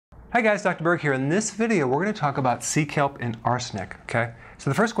Hi guys, Dr. Berg here. In this video, we're going to talk about sea kelp and arsenic, okay? So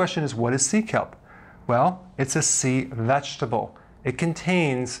the first question is, what is sea kelp? Well, it's a sea vegetable. It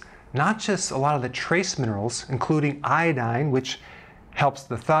contains not just a lot of the trace minerals, including iodine, which helps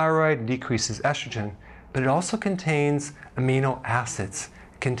the thyroid and decreases estrogen, but it also contains amino acids.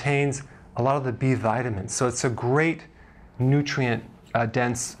 It contains a lot of the B vitamins. So it's a great nutrient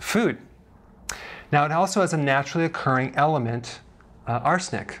dense food. Now it also has a naturally occurring element,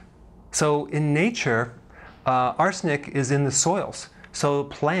 arsenic. So in nature, arsenic is in the soils. So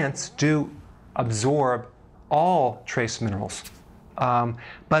plants do absorb all trace minerals,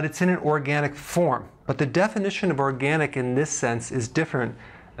 but it's in an organic form. But the definition of organic in this sense is different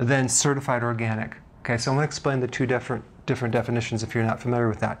than certified organic. Okay, so I'm going to explain the two different definitions if you're not familiar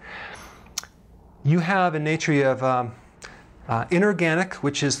with that. You have in nature, you have inorganic,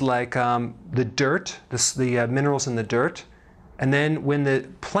 which is like the dirt, the minerals in the dirt. And then when the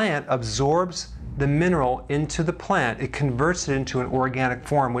plant absorbs the mineral into the plant, it converts it into an organic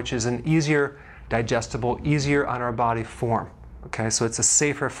form, which is an easier digestible, easier on our body form. Okay, so it's a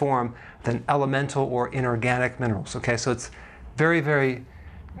safer form than elemental or inorganic minerals. Okay, so it's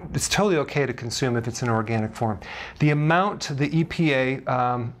it's totally okay to consume if it's an organic form. The amount the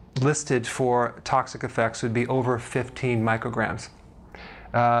EPA listed for toxic effects would be over 15 micrograms.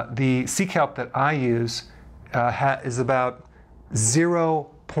 The sea kelp that I use is about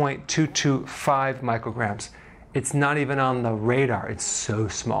 0.225 micrograms. It's not even on the radar. It's so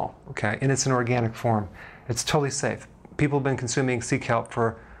small, okay? And it's an organic form. It's totally safe. People have been consuming sea kelp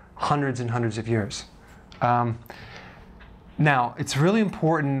for hundreds and hundreds of years. Now, it's really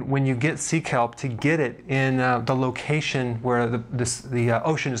important when you get sea kelp to get it in the location where the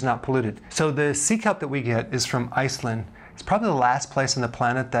ocean is not polluted. So the sea kelp that we get is from Iceland. It's probably the last place on the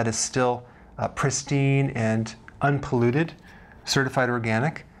planet that is still pristine and unpolluted, certified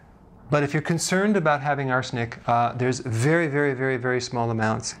organic. But if you're concerned about having arsenic, there's very small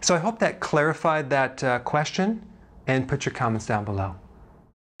amounts. So I hope that clarified that question, and put your comments down below.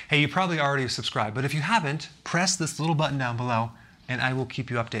 Hey, you probably already subscribed, but if you haven't, press this little button down below and I will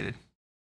keep you updated.